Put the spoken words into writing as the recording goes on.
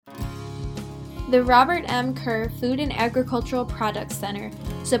The Robert M. Kerr Food and Agricultural Products Center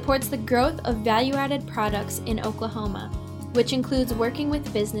supports the growth of value-added products in Oklahoma, which includes working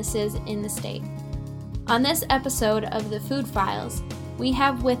with businesses in the state. On this episode of the Food Files, we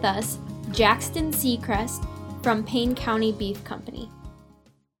have with us Jaxton Secrest from Payne County Beef Co.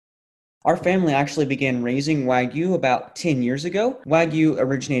 Our family actually began raising Wagyu about 10 years ago. Wagyu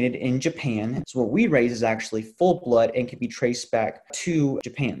originated in Japan, so what we raise is actually full blood and can be traced back to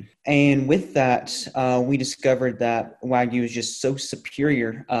Japan. And with that, we discovered that Wagyu is just so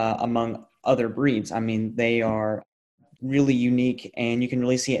superior among other breeds. I mean, they are really unique, and you can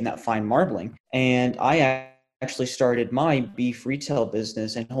really see it in that fine marbling. And I actually started my beef retail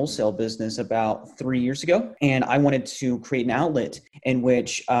business and wholesale business about 3 years ago. And I wanted to create an outlet in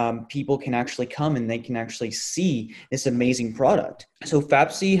which people can actually come and they can actually see this amazing product. So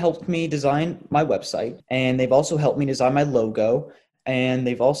FAPC helped me design my website, and they've also helped me design my logo. And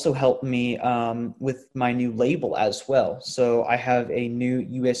they've also helped me with my new label as well. So I have a new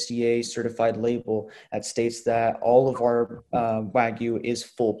USDA certified label that states that all of our Wagyu is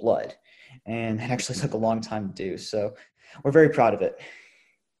full blood. And it actually took a long time to do. So we're very proud of it.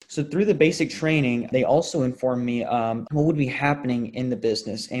 So through the basic training, they also informed me what would be happening in the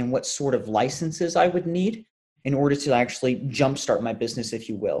business and what sort of licenses I would need in order to actually jumpstart my business, if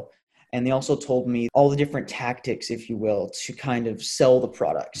you will. And they also told me all the different tactics, if you will, to kind of sell the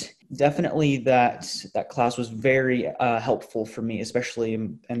product. Definitely that class was very helpful for me, especially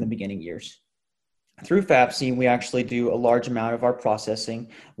in the beginning years. Through FAPC, we actually do a large amount of our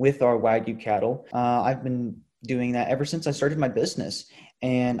processing with our Wagyu cattle. I've been doing that ever since I started my business.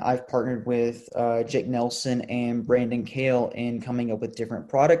 And I've partnered with Jake Nelson and Brandon Kale in coming up with different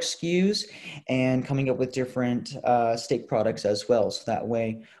product SKUs and coming up with different steak products as well. So that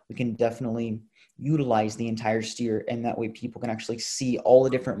way we can definitely utilize the entire steer, and that way people can actually see all the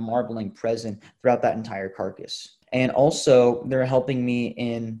different marbling present throughout that entire carcass. And also they're helping me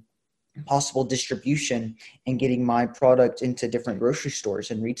in possible distribution and getting my product into different grocery stores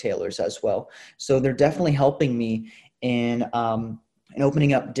and retailers as well. So they're definitely helping me in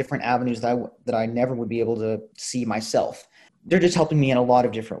opening up different avenues that I never would be able to see myself. They're just helping me in a lot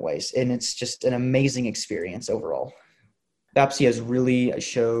of different ways, and it's just an amazing experience overall. FAPC has really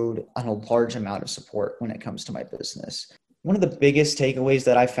showed a large amount of support when it comes to my business. One of the biggest takeaways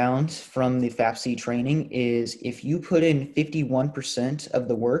that I found from the FAPC training is if you put in 51% of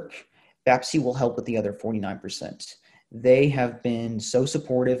the work, FAPC will help with the other 49%. They have been so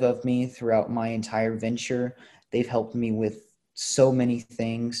supportive of me throughout my entire venture. They've helped me with so many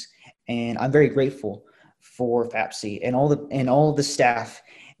things, and I'm very grateful for FAPC and all the staff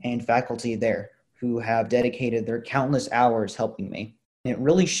and faculty there who have dedicated their countless hours helping me. And it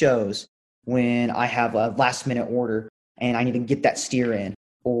really shows when I have a last minute order and I need to get that steer in,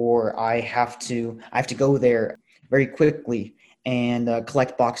 or I have to go there very quickly and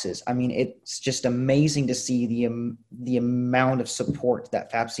collect boxes. I mean, it's just amazing to see the amount of support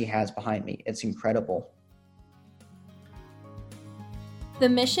that FAPC has behind me. It's incredible. The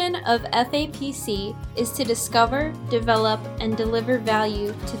mission of FAPC is to discover, develop, and deliver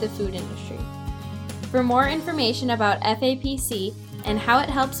value to the food industry. For more information about FAPC and how it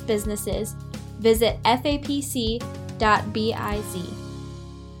helps businesses, visit fapc.biz.